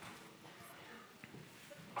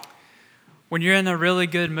When you're in a really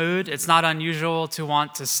good mood, it's not unusual to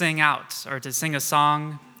want to sing out or to sing a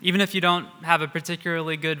song. Even if you don't have a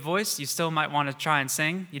particularly good voice, you still might want to try and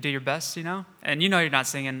sing. You do your best, And you're not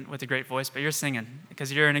singing with a great voice, but you're singing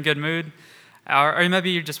because you're in a good mood. Or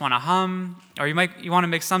maybe you just want to hum, or you want to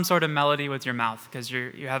make some sort of melody with your mouth because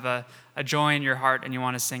you have a joy in your heart and you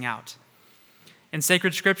want to sing out. In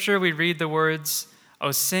sacred scripture, we read the words,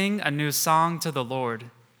 "Oh, sing a new song to the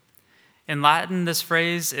Lord." In Latin, this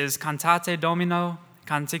phrase is "Cantate Domino,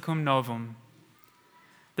 canticum novum."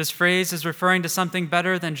 This phrase is referring to something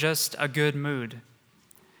better than just a good mood.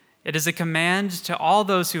 It is a command to all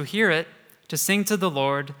those who hear it to sing to the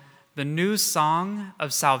Lord the new song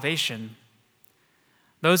of salvation.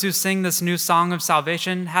 Those who sing this new song of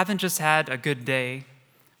salvation haven't just had a good day,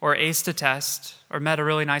 or aced a test, or met a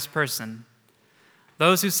really nice person.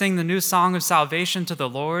 Those who sing the new song of salvation to the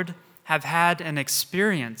Lord have had an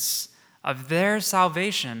experience of their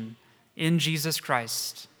salvation in Jesus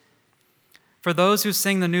Christ. For those who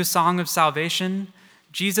sing the new song of salvation,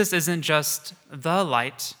 Jesus isn't just the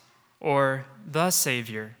light or the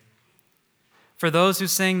Savior. For those who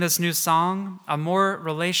sing this new song, a more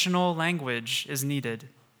relational language is needed.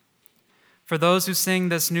 For those who sing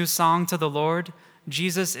this new song to the Lord,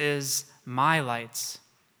 Jesus is my light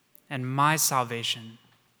and my salvation.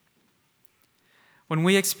 When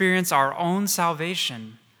we experience our own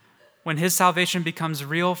salvation, when his salvation becomes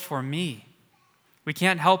real for me, we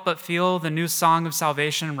can't help but feel the new song of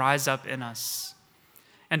salvation rise up in us.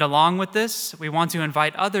 And along with this, we want to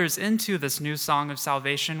invite others into this new song of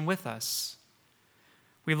salvation with us.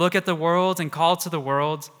 We look at the world and call to the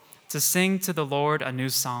world to sing to the Lord a new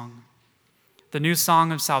song, the new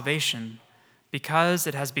song of salvation, because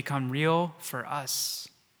it has become real for us.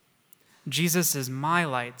 Jesus is my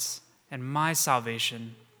light and my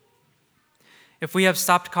salvation. If we have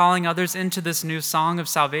stopped calling others into this new song of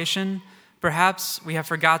salvation, perhaps we have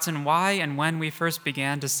forgotten why and when we first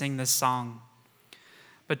began to sing this song.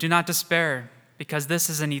 But do not despair, because this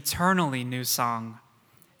is an eternally new song,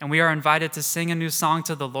 and we are invited to sing a new song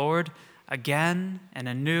to the Lord again and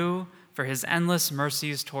anew for his endless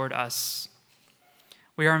mercies toward us.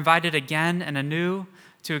 We are invited again and anew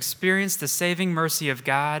to experience the saving mercy of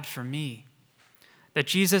God for me, that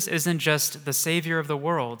Jesus isn't just the Savior of the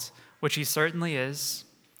world, which he certainly is,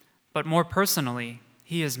 but more personally,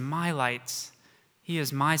 he is my light. He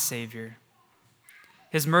is my Savior.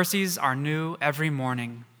 His mercies are new every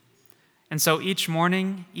morning. And so each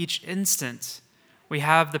morning, each instant, we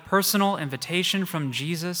have the personal invitation from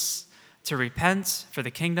Jesus to repent, for the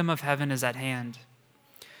kingdom of heaven is at hand.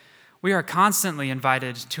 We are constantly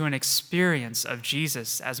invited to an experience of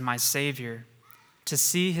Jesus as my Savior, to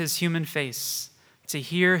see his human face, to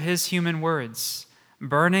hear his human words,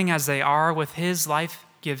 burning as they are with his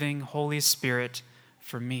life-giving Holy Spirit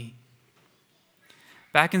for me.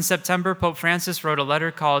 Back in September, Pope Francis wrote a letter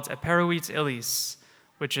called Aperuit Illis,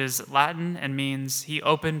 which is Latin and means he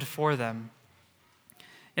opened for them.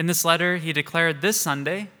 In this letter, he declared this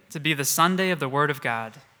Sunday to be the Sunday of the Word of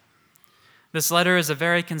God. This letter is a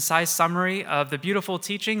very concise summary of the beautiful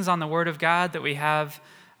teachings on the Word of God that we have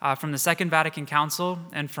from the Second Vatican Council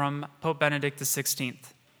and from Pope Benedict XVI.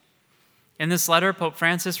 In this letter, Pope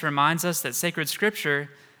Francis reminds us that sacred scripture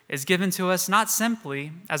is given to us not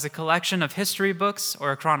simply as a collection of history books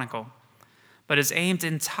or a chronicle, but is aimed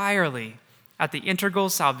entirely at the integral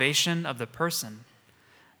salvation of the person.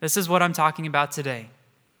 This is what I'm talking about today.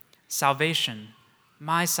 Salvation,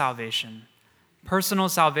 my salvation, personal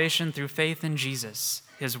salvation through faith in Jesus,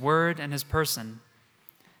 his word and his person.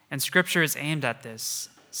 And scripture is aimed at this,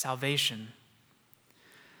 salvation.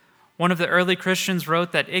 One of the early Christians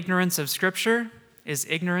wrote that ignorance of scripture is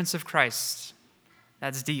ignorance of Christ.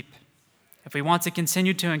 That's deep. If we want to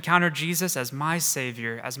continue to encounter Jesus as my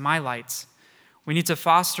Savior, as my light, we need to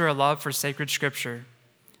foster a love for sacred scripture,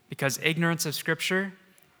 because ignorance of scripture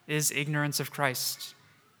is ignorance of Christ.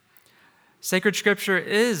 Sacred scripture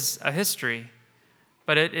is a history,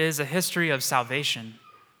 but it is a history of salvation.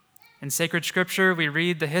 In sacred scripture, we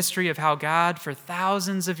read the history of how God, for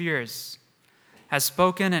thousands of years, has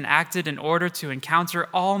spoken and acted in order to encounter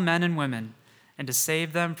all men and women and to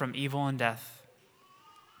save them from evil and death.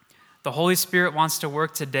 The Holy Spirit wants to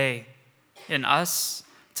work today in us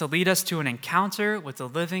to lead us to an encounter with the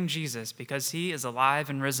living Jesus, because he is alive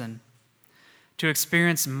and risen, to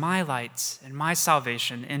experience my light and my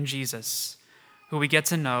salvation in Jesus, who we get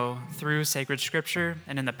to know through sacred scripture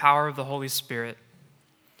and in the power of the Holy Spirit.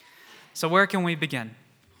 So where can we begin?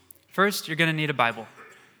 First, you're going to need a Bible.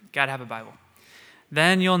 You've got to have a Bible.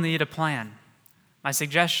 Then you'll need a plan. My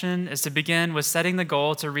suggestion is to begin with setting the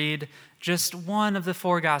goal to read just one of the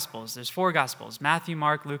four Gospels. There's four Gospels, Matthew,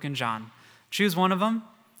 Mark, Luke, and John. Choose one of them.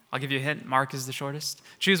 I'll give you a hint. Mark is the shortest.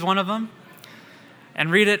 Choose one of them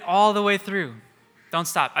and read it all the way through. Don't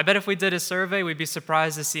stop. I bet if we did a survey, we'd be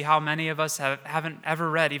surprised to see how many of us haven't ever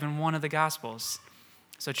read even one of the Gospels.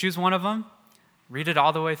 So choose one of them, read it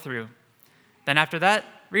all the way through. Then after that,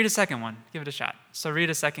 read a second one. Give it a shot. So read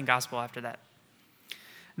a second Gospel after that.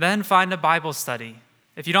 Then find a Bible study.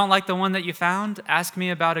 If you don't like the one that you found, ask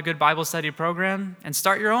me about a good Bible study program and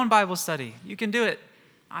start your own Bible study. You can do it.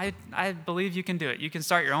 I believe you can do it. You can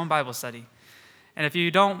start your own Bible study. And if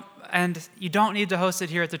you don't need to host it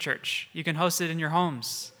here at the church. You can host it in your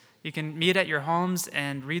homes. You can meet at your homes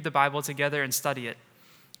and read the Bible together and study it.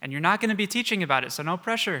 And you're not going to be teaching about it, so no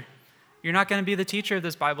pressure. You're not going to be the teacher of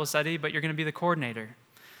this Bible study, but you're going to be the coordinator.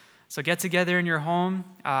 So get together in your home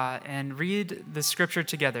and read the scripture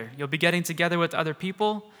together. You'll be getting together with other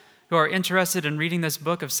people who are interested in reading this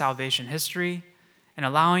book of salvation history and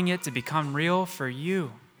allowing it to become real for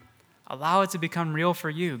you. Allow it to become real for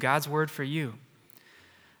you, God's word for you.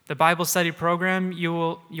 The Bible study program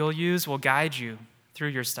you'll use will guide you through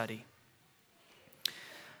your study.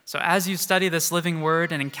 So as you study this living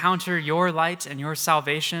word and encounter your light and your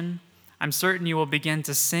salvation, I'm certain you will begin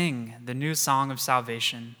to sing the new song of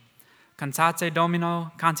salvation. Cantate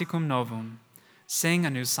Domino canticum novum. Sing a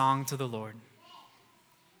new song to the Lord.